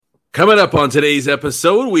Coming up on today's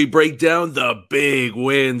episode, we break down the big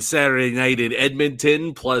win Saturday night in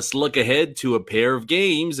Edmonton, plus look ahead to a pair of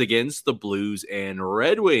games against the Blues and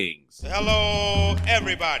Red Wings. Hello,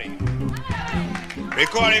 everybody.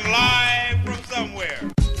 Recording live from somewhere.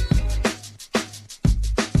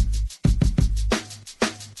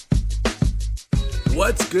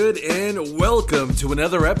 What's good, and welcome to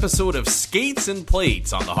another episode of Skates and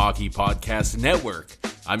Plates on the Hockey Podcast Network.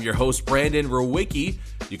 I'm your host, Brandon Rowicki.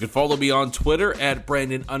 You can follow me on Twitter at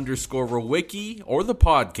Brandon_Rowicki or the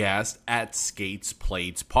podcast at Skates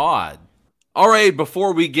Plates Pod. All right,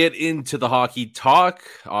 before we get into the hockey talk,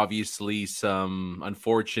 obviously some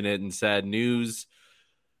unfortunate and sad news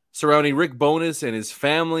surrounding Rick Bowness and his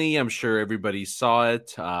family. I'm sure everybody saw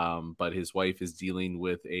it, but his wife is dealing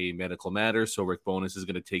with a medical matter, so Rick Bowness is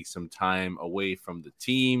going to take some time away from the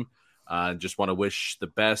team. Just want to wish the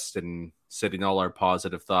best and sending all our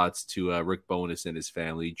positive thoughts to Rick Bowness and his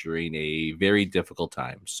family during a very difficult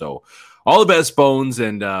time. So all the best, Bones,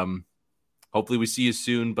 and hopefully we see you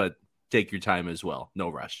soon, but take your time as well. No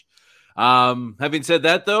rush. Having said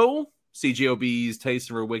that, though, CJOB's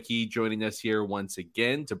Tyson Rowicki joining us here once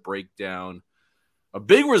again to break down a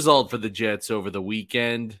big result for the Jets over the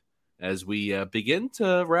weekend as we begin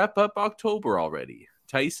to wrap up October already.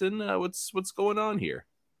 Tyson, what's going on here?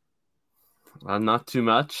 Not too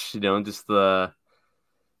much, just the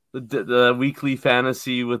weekly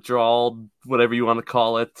fantasy withdrawal, whatever you want to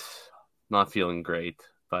call it. Not feeling great,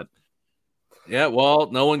 but yeah,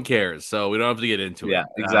 well, no one cares, so we don't have to get into it. Yeah,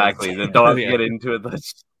 exactly. Don't have to get into it.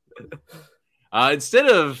 Instead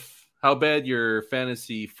of how bad your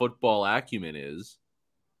fantasy football acumen is,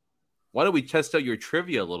 why don't we test out your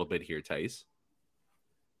trivia a little bit here, Tice?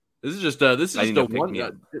 This is just a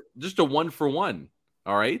one for one.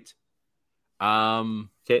 All right.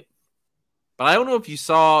 Okay. But I don't know if you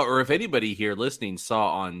saw or if anybody here listening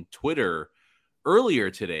saw on Twitter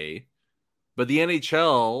earlier today, but the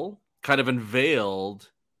NHL kind of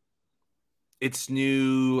unveiled its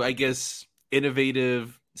new, I guess,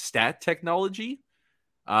 innovative stat technology.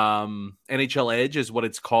 NHL Edge is what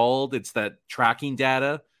it's called. It's that tracking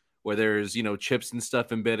data where there's, chips and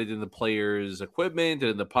stuff embedded in the player's equipment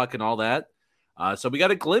and the puck and all that. So we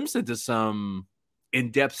got a glimpse into some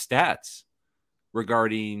in-depth stats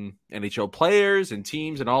regarding NHL players and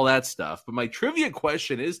teams and all that stuff. But my trivia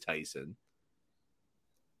question is, Tyson,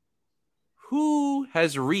 who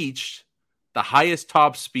has reached the highest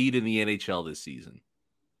top speed in the NHL this season?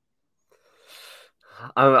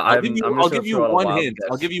 I'll give you one hint.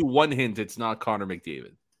 I'll give you one hint. It's not Connor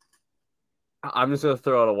McDavid. I'm just going to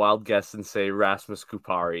throw out a wild guess and say Rasmus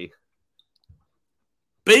Kupari.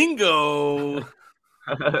 Bingo!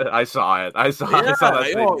 I saw it. I saw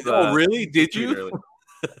that. Really? Did you?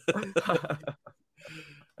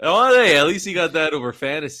 Oh, hey, at least he got that over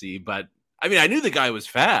fantasy. But I mean, I knew the guy was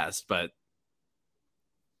fast, but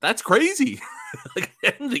that's crazy. I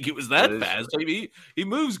didn't think he was that fast. I mean, he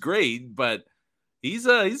moves great, but he's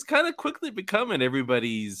kind of quickly becoming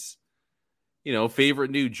everybody's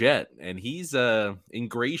favorite new Jet, and he's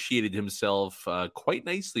ingratiated himself quite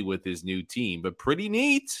nicely with his new team. But pretty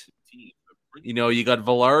neat. You got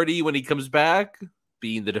Velarde when he comes back,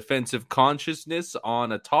 being the defensive consciousness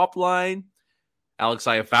on a top line. Alex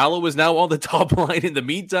Iafallo is now on the top line in the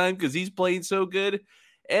meantime because he's playing so good.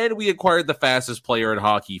 And we acquired the fastest player in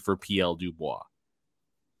hockey for PL Dubois.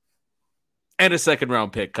 And a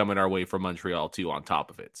second-round pick coming our way from Montreal, too, on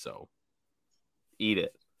top of it. So, eat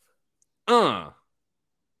it. All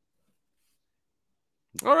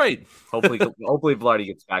right. Hopefully Velarde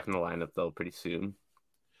gets back in the lineup, though, pretty soon.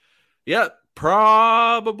 Yeah,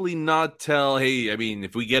 probably not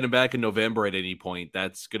if we get him back in November at any point,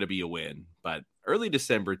 that's going to be a win. But early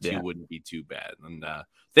December, too, wouldn't be too bad. And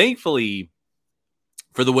thankfully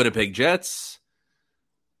for the Winnipeg Jets,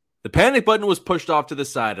 the panic button was pushed off to the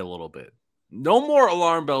side a little bit. No more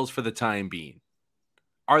alarm bells for the time being.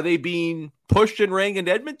 Are they being pushed and rang in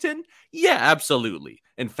Edmonton? Yeah, absolutely.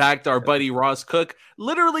 In fact, our buddy Ross Cook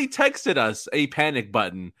literally texted us a panic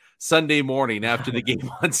button Sunday morning after the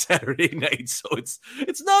game on Saturday night. So it's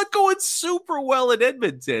not going super well in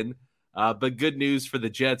Edmonton, but good news for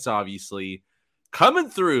the Jets, obviously. Coming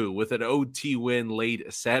through with an OT win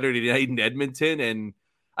late Saturday night in Edmonton. And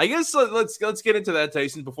I guess let's get into that,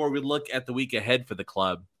 Tyson, before we look at the week ahead for the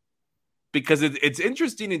club. Because it's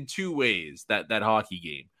interesting in two ways, that hockey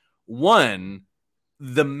game. One,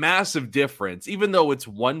 the massive difference, even though it's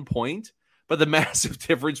 1 point, but the massive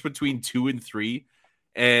difference between 2 and 3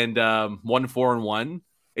 and 1, 4 and 1.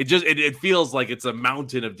 It feels like it's a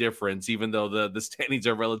mountain of difference, even though the standings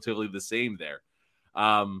are relatively the same there.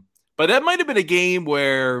 But that might have been a game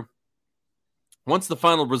where once the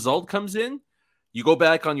final result comes in, you go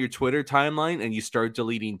back on your Twitter timeline and you start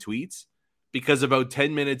deleting tweets, because about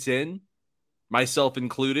 10 minutes in, myself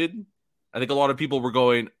included, I think a lot of people were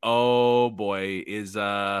going, oh boy, is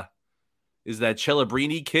that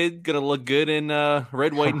Celebrini kid going to look good in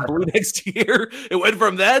red, white, and blue next year? It went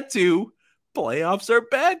from that to playoffs are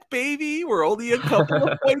back, baby. We're only a couple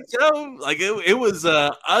of points out. Like it was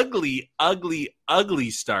a ugly, ugly, ugly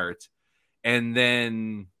start. And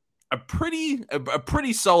then a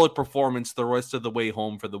pretty solid performance the rest of the way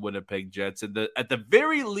home for the Winnipeg Jets. And at the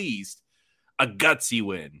very least, a gutsy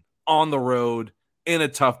win on the road in a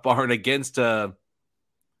tough barn against what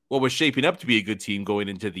was shaping up to be a good team going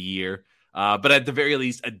into the year. But at the very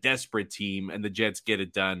least, a desperate team, and the Jets get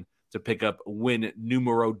it done to pick up win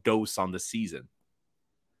numero dos on the season.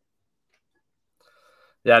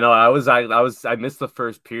 Yeah, no, I missed the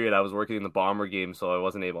first period. I was working in the Bomber game, so I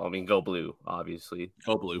wasn't able. I mean, go blue, obviously.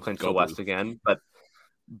 Go blue. Clinch go the blue. West again.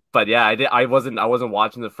 But yeah, I wasn't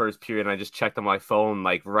watching the first period, and I just checked on my phone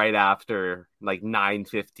like right after like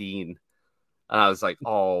 9:15. And I was like,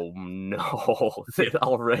 oh no, is it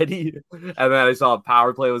already? And then I saw a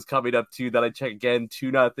power play was coming up too. Then I check again,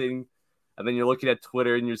 2-0. And then you're looking at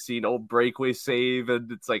Twitter and you're seeing breakaway save, and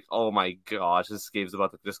it's like, oh my gosh, this game's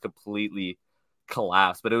about to just completely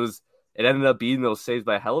collapse. But it ended up being those saves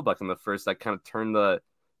by Hellebuyck in the first that kind of turned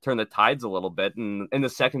the tides a little bit. And in the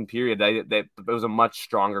second period, it was a much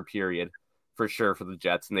stronger period for sure for the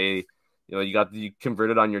Jets, and they. You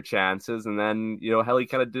converted on your chances, and then Helly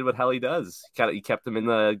kind of did what Helly does. He kept them in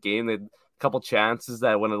the game. They had a couple chances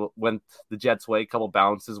that went the Jets' way. A couple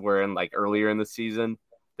bounces were in like earlier in the season.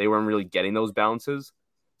 They weren't really getting those bounces,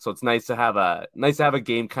 so it's nice to have a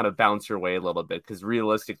game kind of bounce your way a little bit, because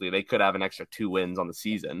realistically they could have an extra 2 wins on the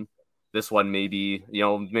season. This one maybe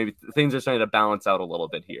things are starting to balance out a little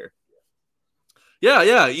bit here.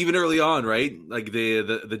 Yeah. Even early on, right? Like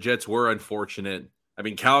the Jets were unfortunate. I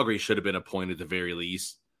mean, Calgary should have been a point at the very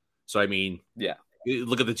least. So, I mean, yeah,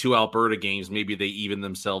 look at the 2 Alberta games. Maybe they even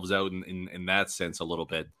themselves out in that sense a little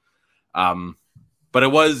bit. But it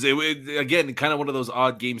was again, kind of one of those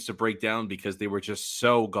odd games to break down, because they were just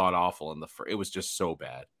so god-awful it was just so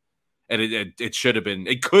bad. And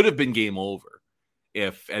it could have been game over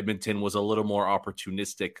if Edmonton was a little more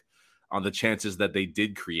opportunistic on the chances that they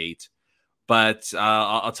did create. But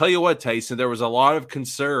I'll tell you what, Tyson, there was a lot of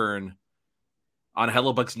concern on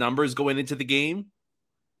Hellebuyck's numbers going into the game,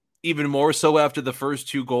 even more so after the first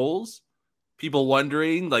 2 goals. People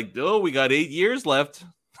wondering, like, oh, we got 8 years left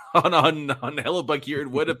on Hellebuyck here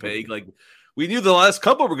in Winnipeg. Like, we knew the last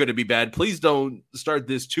couple were going to be bad. Please don't start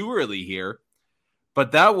this too early here.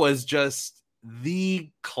 But that was just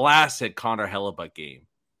the classic Connor Hellebuyck game.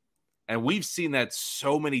 And we've seen that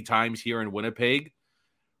so many times here in Winnipeg,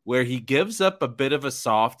 where he gives up a bit of a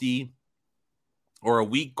softie or a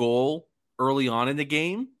weak goal early on in the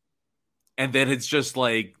game, and then it's just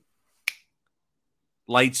like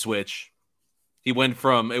light switch. It went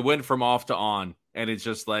from off to on, and it's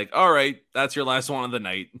just like, all right, that's your last one of the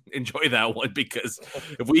night. Enjoy that one, because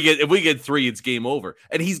if we get 3, it's game over.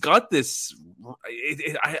 And he's got this.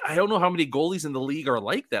 I don't know how many goalies in the league are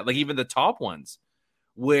like that. Like even the top ones,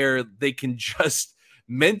 where they can just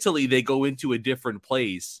mentally they go into a different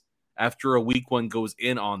place after a weak one goes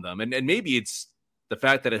in on them, and maybe it's the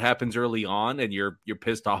fact that it happens early on and you're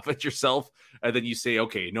pissed off at yourself, and then you say,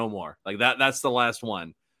 okay, no more. Like that's the last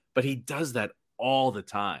one. But he does that all the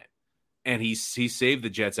time. And he saved the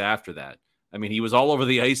Jets after that. I mean, he was all over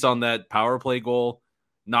the ice on that power play goal.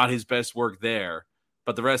 Not his best work there.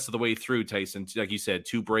 But the rest of the way through, Tyson, like you said,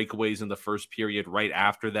 2 breakaways in the first period right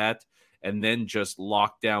after that, and then just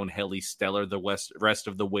locked down Helly Stellar the rest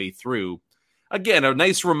of the way through. Again, a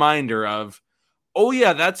nice reminder of, oh,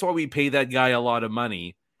 yeah, that's why we pay that guy a lot of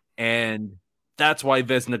money. And that's why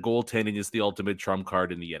Vezina goaltending is the ultimate trump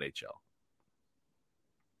card in the NHL.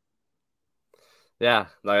 Yeah,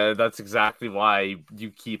 that's exactly why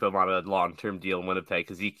you keep him on a long-term deal in Winnipeg,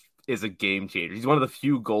 because he is a game changer. He's one of the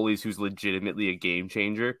few goalies who's legitimately a game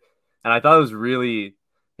changer. And I thought it was really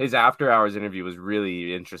his after-hours interview was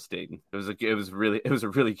really interesting. It was a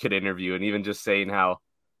really good interview, and even just saying how,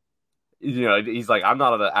 he's like, I'm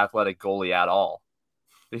not an athletic goalie at all.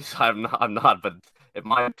 I'm not, but in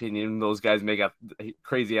my opinion, those guys make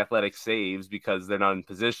crazy athletic saves because they're not in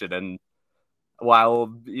position. And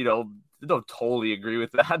while, I don't totally agree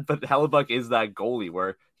with that, but Hellebuyck is that goalie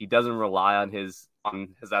where he doesn't rely on his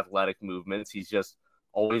athletic movements. He's just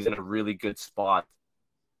always in a really good spot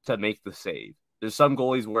to make the save. There's some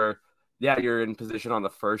goalies where, yeah, you're in position on the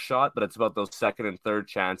first shot, but it's about those second and third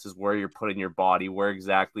chances where you're putting your body, where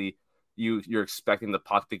exactly you're expecting the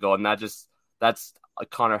puck to go, and That's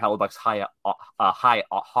Connor Hellebuck's high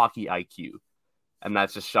hockey IQ, and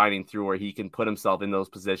that's just shining through where he can put himself in those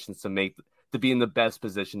positions to be in the best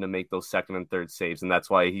position to make those second and third saves, and that's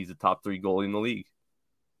why he's a top 3 goalie in the league.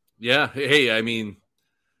 Yeah, hey, I mean,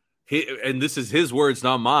 and this is his words,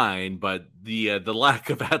 not mine, but the lack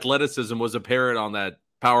of athleticism was apparent on that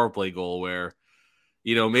power play goal where,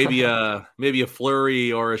 maybe a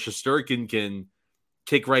Fleury or a Shesterkin can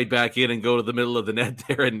kick right back in and go to the middle of the net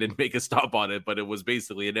there and make a stop on it, but it was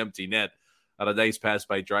basically an empty net on a nice pass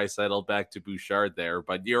by Draisaitl back to Bouchard there.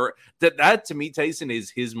 But that to me, Tyson, is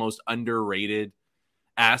his most underrated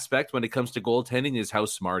aspect when it comes to goaltending is how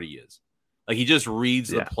smart he is. Like, he just reads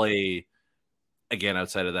the play. Again,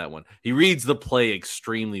 outside of that one, he reads the play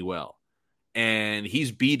extremely well, and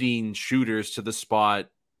he's beating shooters to the spot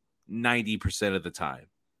 90% of the time.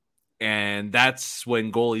 And that's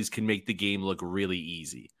when goalies can make the game look really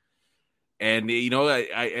easy. And,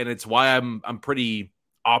 and it's why I'm pretty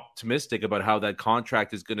optimistic about how that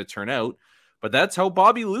contract is going to turn out. But that's how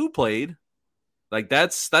Bobby Lou played. Like,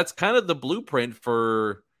 that's kind of the blueprint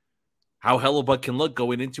for how Hellebuck can look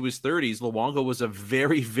going into his 30s. Luongo was a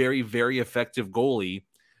very, very, very effective goalie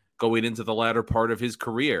going into the latter part of his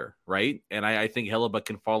career, right? And I think Hellebuck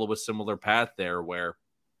can follow a similar path there where,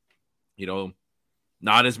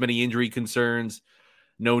 not as many injury concerns,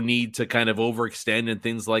 no need to kind of overextend and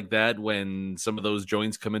things like that when some of those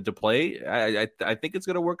joints come into play. I think it's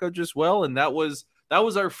going to work out just well. And that was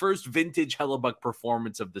our first vintage Hellebuck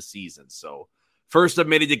performance of the season. So first of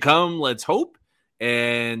many to come, let's hope.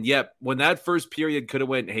 And when that first period could have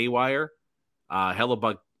went haywire,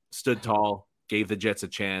 Hellebuck stood tall, gave the Jets a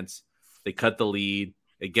chance. They cut the lead.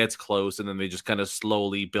 It gets close, and then they just kind of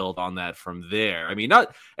slowly build on that from there. I mean, and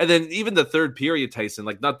then even the third period, Tyson,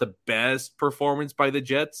 like, not the best performance by the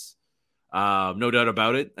Jets. No doubt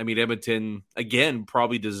about it. I mean, Edmonton, again,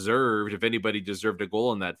 probably deserved, if anybody deserved a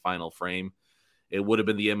goal in that final frame, it would have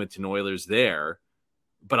been the Edmonton Oilers there.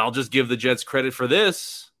 But I'll just give the Jets credit for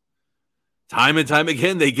this. Time and time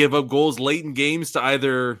again, they give up goals late in games to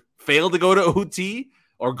either fail to go to OT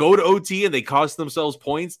or go to OT, and they cost themselves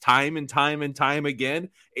points time and time and time again.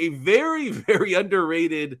 A very, very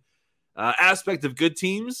underrated aspect of good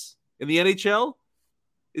teams in the NHL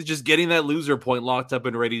is just getting that loser point locked up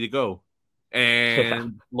and ready to go.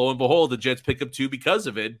 And lo and behold, the Jets pick up 2 because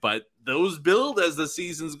of it. But those build as the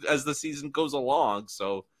season goes along.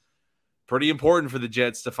 So pretty important for the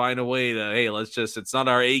Jets to find a way to, hey, it's not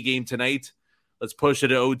our A game tonight. Let's push it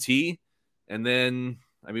to OT. And then,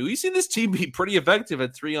 I mean, we've seen this team be pretty effective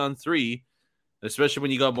at 3-on-3, especially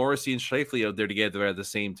when you got Morrissey and Scheifele out there together at the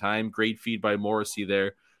same time. Great feed by Morrissey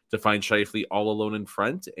there to find Scheifele all alone in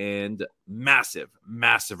front. And massive,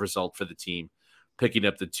 massive result for the team, picking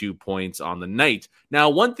up the 2 points on the night. Now,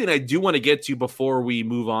 one thing I do want to get to before we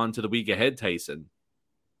move on to the week ahead, Tyson,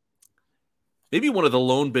 maybe one of the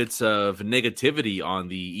lone bits of negativity on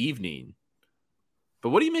the evening, but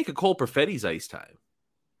what do you make of Cole Perfetti's ice time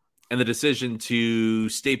and the decision to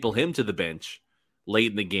staple him to the bench late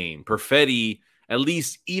in the game? Perfetti, at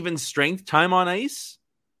least even strength time on ice,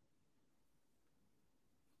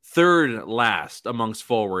 third last amongst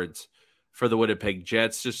forwards for the Winnipeg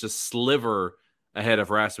Jets, just a sliver ahead of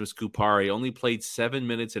Rasmus Kupari. Only played 7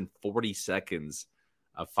 minutes and 40 seconds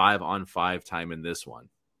of 5-on-5 time in this one.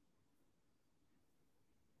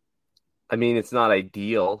 I mean, it's not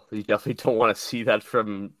ideal. You definitely don't want to see that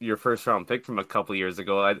from your first round pick from a couple years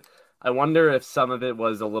ago. I wonder if some of it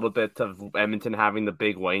was a little bit of Edmonton having the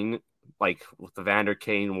big wing, like with the Vander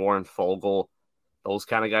Kane, Warren Foegele, those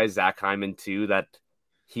kind of guys, Zach Hyman too, that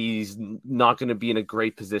he's not going to be in a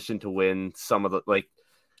great position to win some of the,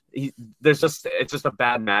 it's just a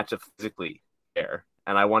bad matchup physically there.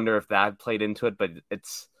 And I wonder if that played into it, but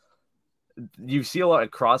you see a lot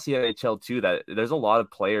across the NHL too, that there's a lot of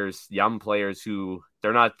players, young players, who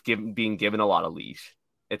they're not being given a lot of leash.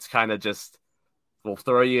 It's kind of just, we'll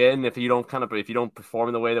throw you in if you don't perform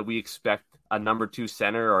in the way that we expect a number 2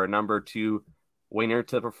 center or a number 2 winger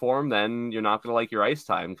to perform, then you're not going to like your ice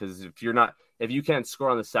time. Because if you can't score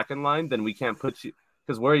on the second line, then we can't put you.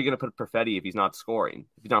 Because where are you going to put Perfetti if he's not scoring?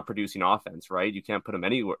 If he's not producing offense, right? You can't put him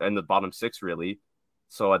anywhere in the bottom 6, really.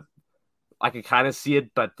 So I can kind of see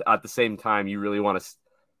it, but at the same time, you really want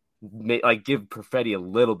to give Perfetti a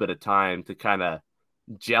little bit of time to kind of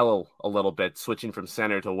gel a little bit, switching from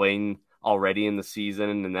center to wing already in the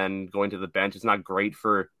season and then going to the bench. It's not great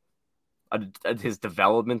for his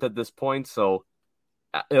development at this point. So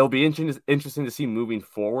it'll be interesting to see moving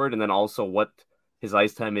forward, and then also what his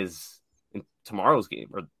ice time is in tomorrow's game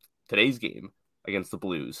or today's game against the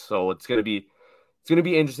Blues. So it's going to be it's going to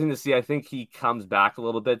be interesting to see. I think he comes back a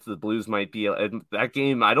little bit. The Blues might be that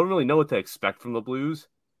game. I don't really know what to expect from the Blues.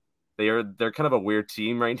 They're kind of a weird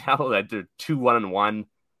team right now. That they're 2-1-1.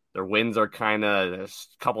 Their wins are kind of a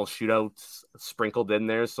couple shootouts sprinkled in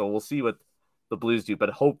there. So we'll see what the Blues do. But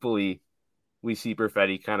hopefully we see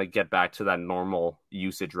Perfetti kind of get back to that normal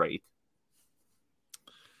usage rate.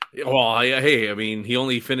 Well, I mean, he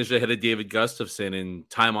only finished ahead of David Gustafsson in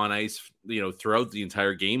time on ice, throughout the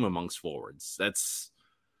entire game amongst forwards.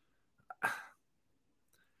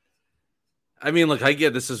 I mean, look, I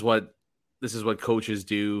get this is what coaches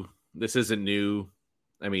do. This isn't new.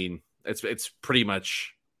 I mean, it's pretty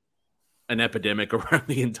much an epidemic around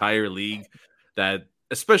the entire league that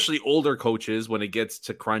especially older coaches, when it gets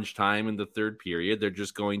to crunch time in the third period, they're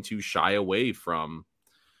just going to shy away from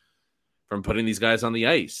putting these guys on the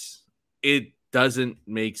ice. It doesn't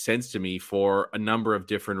make sense to me for a number of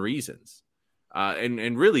different reasons.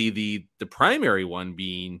 And really the primary one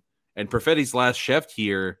being, and Perfetti's last shift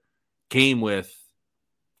here came with,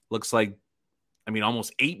 looks like, I mean,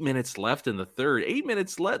 almost 8 minutes left in the third. 8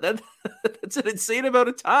 minutes left. That's an insane amount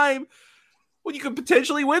of time when you could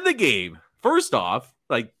potentially win the game. First off,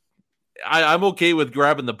 like, I'm okay with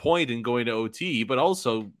grabbing the point and going to OT, but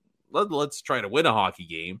also let's try to win a hockey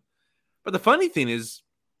game. But the funny thing is,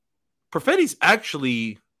 Perfetti's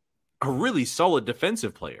actually a really solid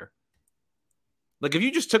defensive player. Like, if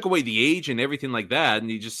you just took away the age and everything like that,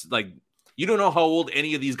 and you just, like, you don't know how old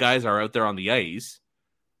any of these guys are out there on the ice,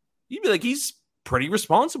 you'd be like, he's pretty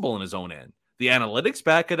responsible in his own end. The analytics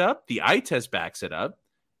back it up. The eye test backs it up.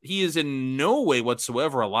 He is in no way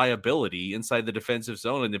whatsoever a liability inside the defensive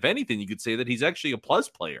zone. And if anything, you could say that he's actually a plus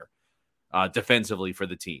player defensively for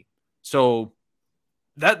the team. So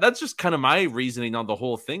that's just kind of my reasoning on the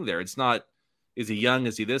whole thing there. It's not, is he young?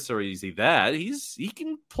 Is he this or is he that? He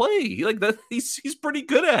can play. He's pretty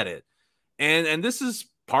good at it. And this is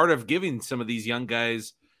part of giving some of these young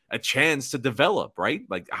guys a chance to develop, right?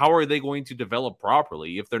 Like, how are they going to develop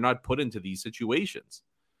properly if they're not put into these situations?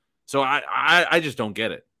 So I just don't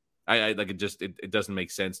get it. I like it. It doesn't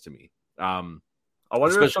make sense to me. I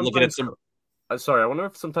wonder if looking at some. Sorry, I wonder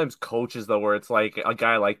if sometimes coaches, though, where it's like a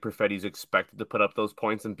guy like Perfetti's expected to put up those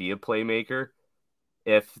points and be a playmaker,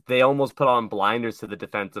 if they almost put on blinders to the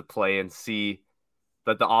defensive play and see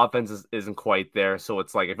that the offense isn't quite there. So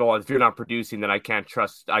it's like, if you're not producing, then I can't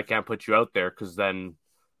put you out there, because then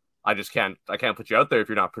I can't put you out there if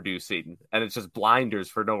you're not producing. And it's just blinders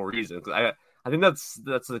for no reason. I think that's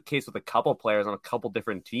the case with a couple players on a couple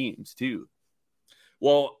different teams too.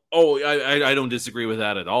 Well, I don't disagree with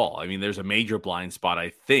that at all. I mean, there's a major blind spot, I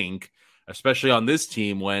think, especially on this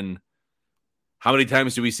team, when how many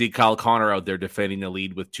times do we see Kyle Connor out there defending the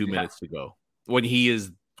lead with 2 minutes to go, when he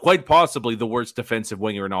is quite possibly the worst defensive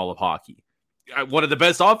winger in all of hockey? One of the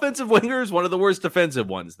best offensive wingers, one of the worst defensive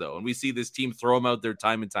ones, though. And we see this team throw him out there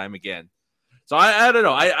time and time again. So I don't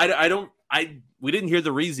know. We didn't hear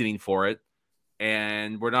the reasoning for it,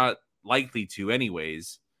 and we're not likely to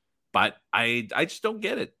anyways. But I just don't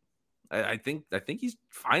get it. I think he's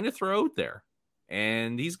fine to throw out there,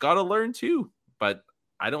 and he's got to learn too. But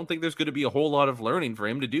I don't think there's going to be a whole lot of learning for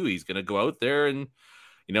him to do. He's going to go out there, and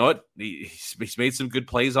you know what? He's made some good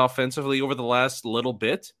plays offensively over the last little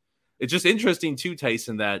bit. It's just interesting too,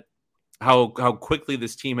 Tyson, that how quickly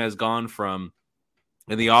this team has gone from,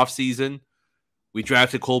 in the offseason, we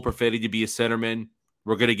drafted Cole Perfetti to be a centerman.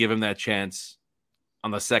 We're going to give him that chance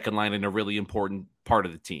on the second line in a really important part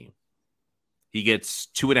of the team. He gets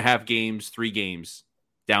 2.5 games, 3 games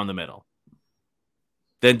down the middle.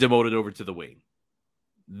 Then demoted over to the wing.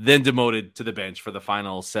 Then demoted to the bench for the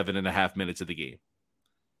final 7.5 minutes of the game.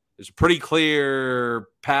 There's a pretty clear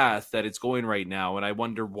path that it's going right now, and I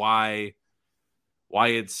wonder why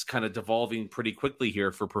it's kind of devolving pretty quickly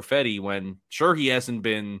here for Perfetti, when sure, he hasn't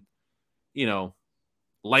been,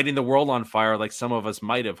 lighting the world on fire like some of us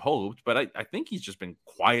might have hoped, but I think he's just been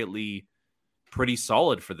quietly pretty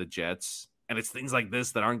solid for the Jets. And it's things like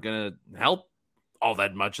this that aren't going to help all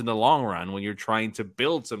that much in the long run when you're trying to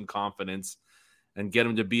build some confidence and get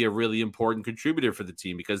him to be a really important contributor for the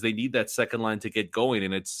team, because they need that second line to get going.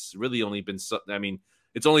 And it's really only been,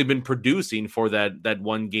 it's only been producing for that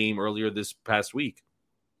one game earlier this past week.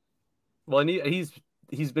 Well, and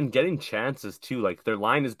he's been getting chances too. Like, their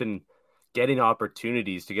line has been getting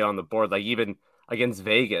opportunities to get on the board. Like, even against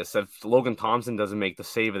Vegas, if Logan Thompson doesn't make the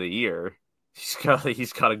save of the year, he's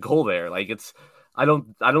got a goal there. Like, I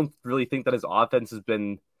don't really think that his offense has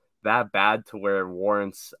been that bad to where it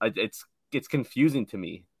warrants. It's confusing to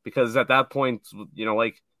me, because at that point,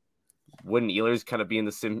 like, wouldn't Ehlers kind of be in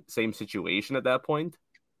the same situation at that point?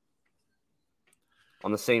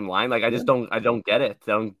 on the same line. Like, I don't get it.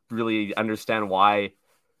 I don't really understand why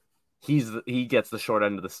he gets the short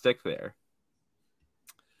end of the stick there.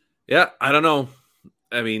 Yeah, I don't know.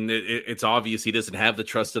 I mean, it's obvious he doesn't have the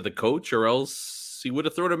trust of the coach, or else he would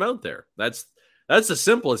have thrown him out there. That's the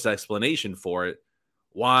simplest explanation for it.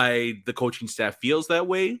 Why the coaching staff feels that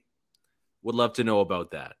way, would love to know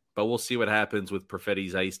about that. But we'll see what happens with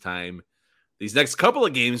Perfetti's ice time these next couple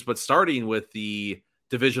of games, but starting with the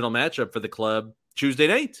divisional matchup for the club Tuesday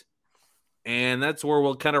night. And that's where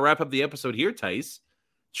we'll kind of wrap up the episode here, Tice.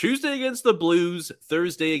 Tuesday against the Blues,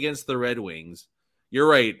 Thursday against the Red Wings. You're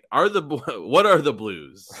right. What are the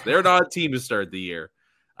Blues? They're not a team to start the year.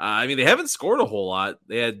 I mean, they haven't scored a whole lot.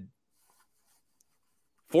 They had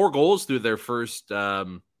 4 goals through their first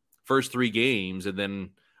 3 games, and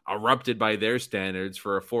then erupted by their standards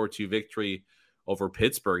for a 4-2 victory over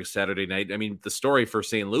Pittsburgh Saturday night. I mean, the story for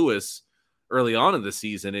St. Louis early on in the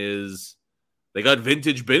season is they got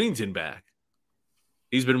vintage Binnington back.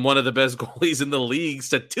 He's been one of the best goalies in the league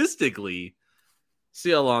statistically.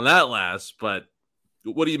 See how long that lasts, but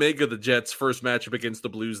what do you make of the Jets' first matchup against the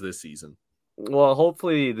Blues this season? Well,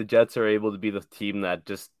 hopefully the Jets are able to be the team that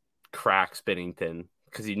just cracks Binnington,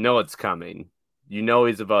 because you know it's coming. You know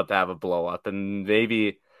he's about to have a blow up, and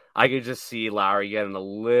maybe I could just see Lowry getting a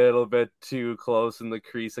little bit too close in the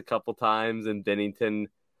crease a couple times, and Binnington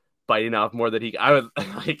biting off more than I would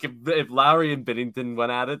like. If Lowry and Binnington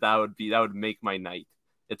went at it, that would make my night.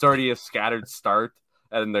 It's already a scattered start,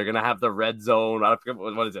 and they're gonna have the red zone. I forget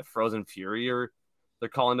what is it, Frozen Fury, or they're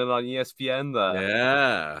calling it on ESPN.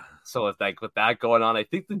 Yeah. So with that going on, I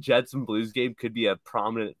think the Jets and Blues game could be a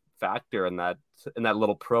prominent factor in that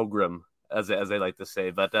little program, as they like to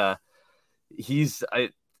say. But I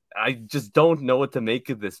just don't know what to make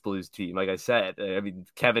of this Blues team. Like I said, I mean,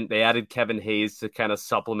 they added Kevin Hayes to kind of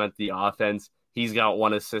supplement the offense. He's got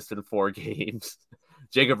 1 assist in 4 games.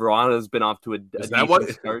 Jacob Vrana has been off to a decent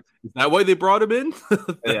start. Is that why they brought him in?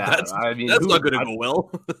 Yeah, that's not going to go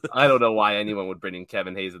well. I don't know why anyone would bring in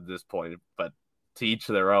Kevin Hayes at this point, but to each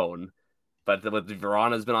their own. But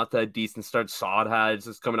Vrana's been off to a decent start. Saad is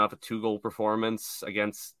just coming off a 2-goal performance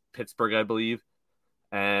against Pittsburgh, I believe.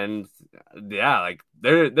 And yeah, like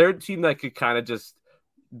they're a team that could kind of just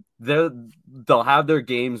they'll have their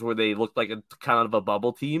games where they look like a kind of a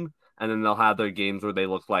bubble team, and then they'll have their games where they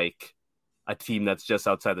look like a team that's just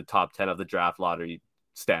outside the top 10 of the draft lottery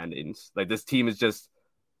standings. Like, this team is just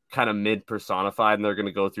kind of mid personified, and they're going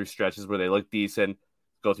to go through stretches where they look decent,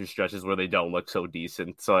 go through stretches where they don't look so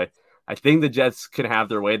decent. So I think the Jets can have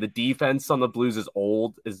their way. The defense on the Blues is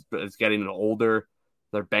getting older.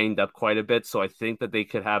 They're banged up quite a bit. So I think that they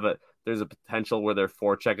could have there's a potential where their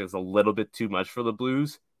forecheck is a little bit too much for the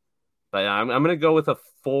Blues. But I'm going to go with a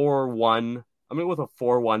 4-1. I'm going to go with a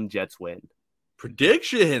 4-1 Jets win.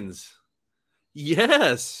 Predictions.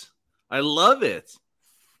 Yes. I love it.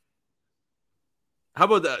 How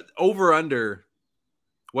about that? Over under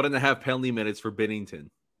 1.5 penalty minutes for Binnington.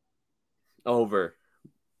 Over.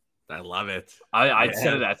 I love it. I'd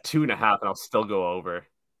set it at 2.5, and I'll still go over.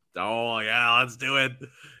 Oh, yeah, let's do it.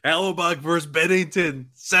 Hellebuck versus Binnington.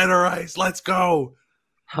 Center ice. Let's go.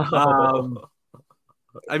 I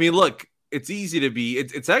mean, look, it's easy to be.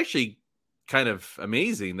 It's actually kind of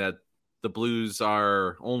amazing that the Blues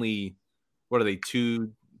are only, what are they,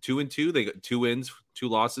 2-2? They got 2 wins, 2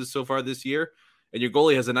 losses so far this year, and your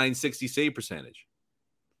goalie has a .960 save percentage.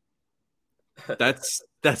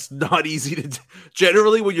 That's not easy to do.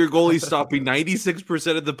 Generally, when your goalie's stopping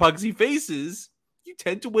 96% of the pucks he faces, you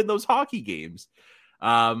tend to win those hockey games.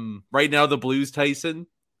 Right now, the Blues, Tyson,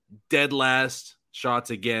 dead last shots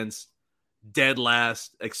against, dead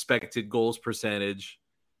last expected goals percentage.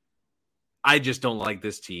 I just don't like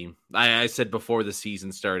this team. I said before the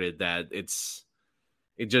season started that it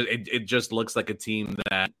just looks like a team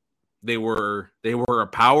that they were a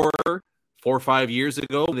power 4 or 5 years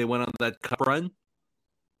ago. They went on that cup run,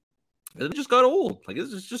 and it just got old. Like,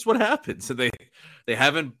 it's just what happens. So they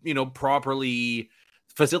haven't properly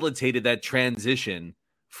facilitated that transition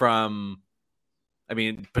from. I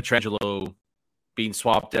mean, Pietrangelo being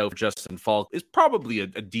swapped out for Justin Falk is probably a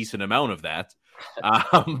decent amount of that.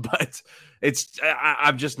 But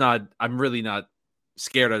I'm really not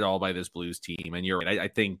scared at all by this Blues team. And you're right. I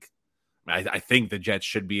think the Jets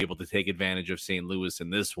should be able to take advantage of St. Louis in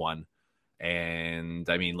this one. And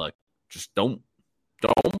I mean, look, just don't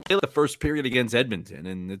play the first period against Edmonton,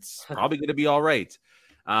 and it's probably going to be all right.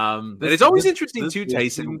 And it's always interesting too,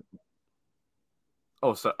 Tyson.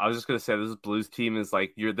 So I was just going to say, this Blues team is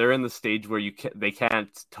like, they're in the stage where they can't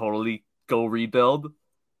totally go rebuild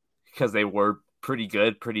because they were pretty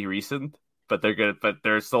good, pretty recent, but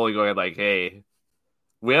they're slowly going like, hey,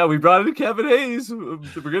 we brought in Kevin Hayes. We're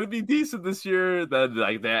gonna be decent this year.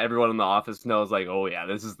 Then everyone in the office knows, like, oh yeah,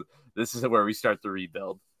 this is where we start the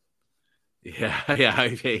rebuild. Yeah.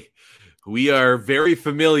 Hey, we are very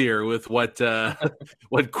familiar with what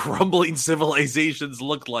crumbling civilizations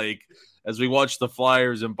look like as we watch the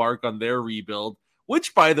Flyers embark on their rebuild,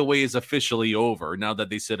 which, by the way, is officially over now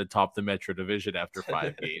that they sit atop the Metro Division after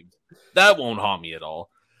 5 games. That won't haunt me at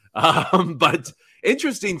all. But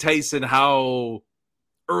interesting, Tyson, how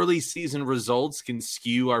early season results can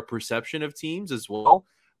skew our perception of teams as well.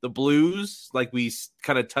 The Blues, like we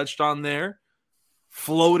kind of touched on there,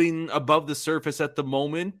 floating above the surface at the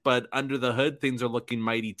moment, but under the hood, things are looking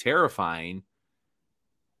mighty terrifying.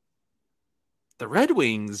 The Red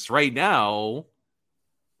Wings right now,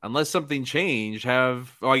 unless something changed, I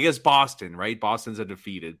guess Boston, right? Boston's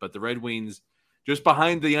undefeated, but the Red Wings just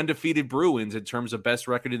behind the undefeated Bruins in terms of best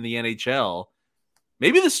record in the NHL.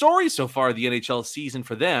 Maybe the story so far of the NHL season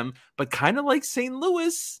for them, but kind of like St.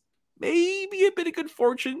 Louis, maybe a bit of good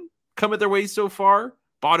fortune coming their way so far.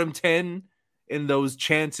 Bottom 10 in those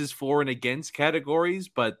chances for and against categories,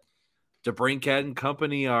 but DeBrincat and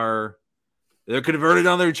company they're converted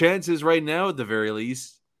on their chances right now at the very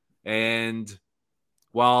least. And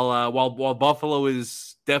while Buffalo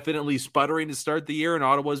is definitely sputtering to start the year and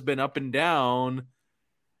Ottawa's been up and down,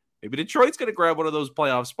 maybe Detroit's going to grab one of those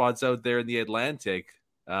playoff spots out there in the Atlantic.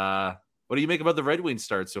 What do you make about the Red Wings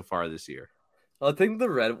start so far this year? Well, I think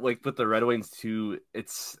with the Red Wings too,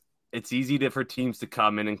 it's easy for teams to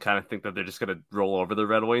come in and kind of think that they're just going to roll over the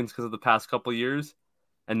Red Wings because of the past couple of years.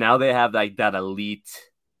 And now they have like that elite.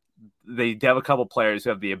 They have a couple players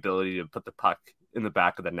who have the ability to put the puck in the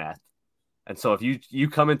back of the net. And so if you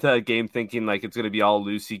come into a game thinking like it's going to be all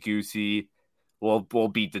loosey-goosey, we'll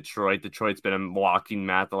beat Detroit. Detroit's been a walking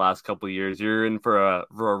mat the last couple of years. You're in for a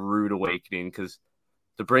rude awakening because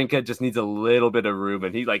DeBrincat just needs a little bit of room.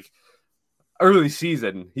 And he early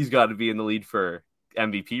season, he's got to be in the lead for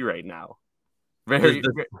MVP right now.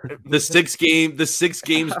 The 6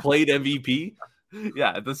 games played MVP.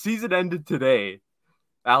 Yeah, the season ended today.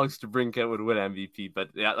 Alex DeBrincat would win MVP, but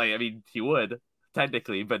yeah, he would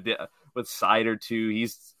technically, but with Seider too,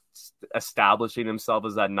 he's establishing himself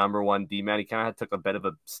as that number 1 D-man. He kind of took a bit of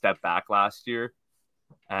a step back last year,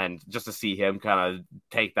 and just to see him kind of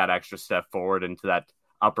take that extra step forward into that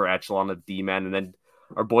upper echelon of D-man, and then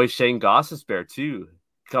our boy Shane Gostisbehere too,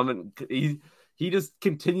 he just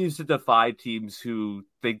continues to defy teams who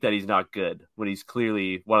think that he's not good when he's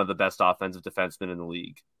clearly one of the best offensive defensemen in the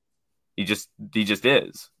league. He just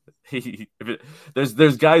is.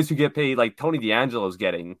 There's guys who get paid, like Tony DeAngelo's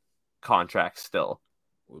getting contracts still.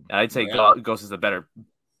 And I'd say Ghost is a better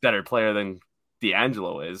player than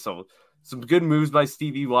DeAngelo is. So some good moves by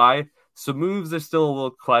Stevie Y. Some moves are still a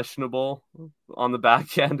little questionable on the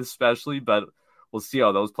back end, especially, but we'll see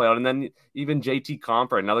how those play out. And then even JT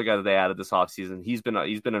Compher, another guy that they added this offseason, he's been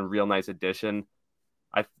a real nice addition.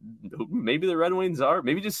 Maybe the Red Wings are.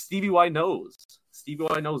 Maybe just Stevie Y knows. Stevie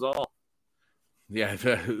Y knows all. Yeah,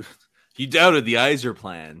 you doubted the Yzer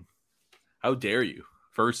plan. How dare you?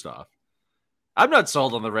 First off, I'm not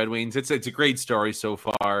sold on the Red Wings. It's a great story so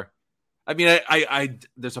far. I mean, I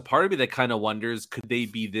there's a part of me that kind of wonders, could they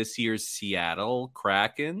be this year's Seattle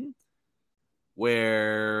Kraken,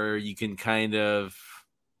 where you can kind of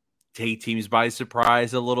take teams by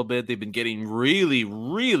surprise a little bit? They've been getting really,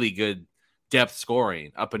 really good depth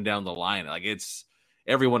scoring up and down the line. Like, it's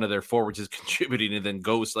every one of their forwards is contributing, and then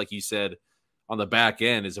Ghost, like you said, on the back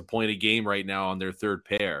end is a point a game right now on their third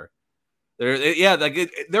pair.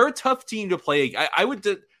 They're a tough team to play.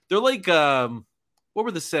 They're like what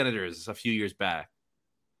were the Senators a few years back?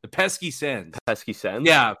 The pesky Sens. Pesky Sens.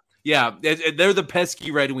 Yeah. They're the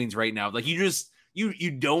pesky Red Wings right now. Like, you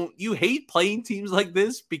hate playing teams like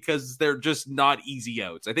this because they're just not easy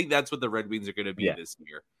outs. I think that's what the Red Wings are going to be this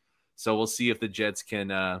year. So we'll see if the Jets can.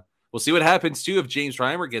 We'll see what happens too if James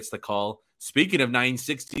Reimer gets the call. Speaking of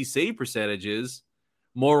 960 save percentages,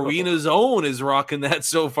 Morwena's own is rocking that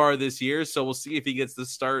so far this year. So we'll see if he gets the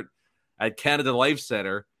start at Canada Life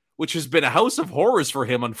Center, which has been a house of horrors for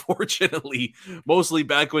him, unfortunately, mostly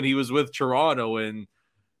back when he was with Toronto. And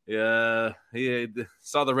he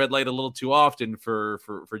saw the red light a little too often for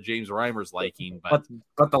James Reimer's liking.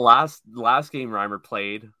 But the last game Reimer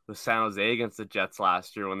played with San Jose against the Jets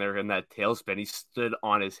last year, when they were in that tailspin, he stood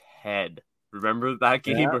on his head. Remember that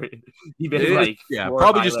game? Where he made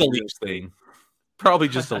probably just a Leafs thing. Probably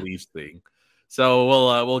just a Leafs thing.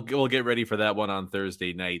 So we'll get ready for that one on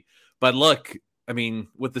Thursday night. But look, I mean,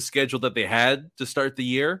 with the schedule that they had to start the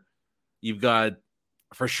year, you've got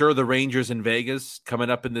for sure the Rangers in Vegas coming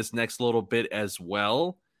up in this next little bit as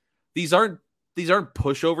well. These aren't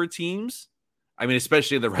pushover teams. I mean,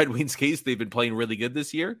 especially in the Red Wings case, they've been playing really good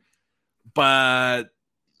this year. But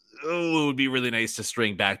it would be really nice to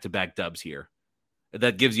string back-to-back dubs here.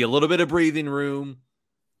 That gives you a little bit of breathing room.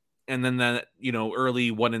 And then that,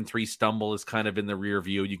 early 1-3 stumble is kind of in the rear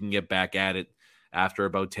view. You can get back at it after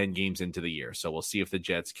about 10 games into the year. So we'll see if the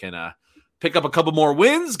Jets can pick up a couple more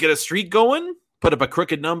wins, get a streak going, put up a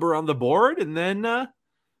crooked number on the board, and then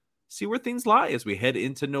see where things lie as we head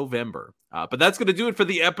into November. But that's going to do it for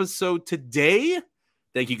the episode today.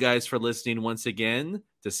 Thank you guys for listening once again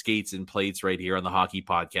to Skates and Plates right here on the Hockey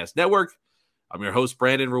Podcast Network. I'm your host,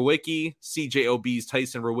 Brandon Rowicki. CJOB's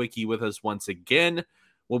Tyson Rowicki with us once again.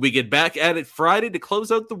 When we get back at it Friday to close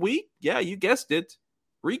out the week, yeah, you guessed it,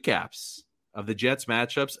 recaps of the Jets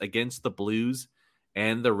matchups against the Blues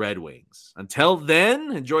and the Red Wings. Until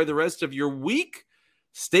then, enjoy the rest of your week.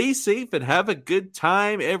 Stay safe and have a good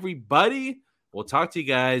time, everybody. We'll talk to you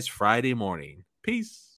guys Friday morning. Peace.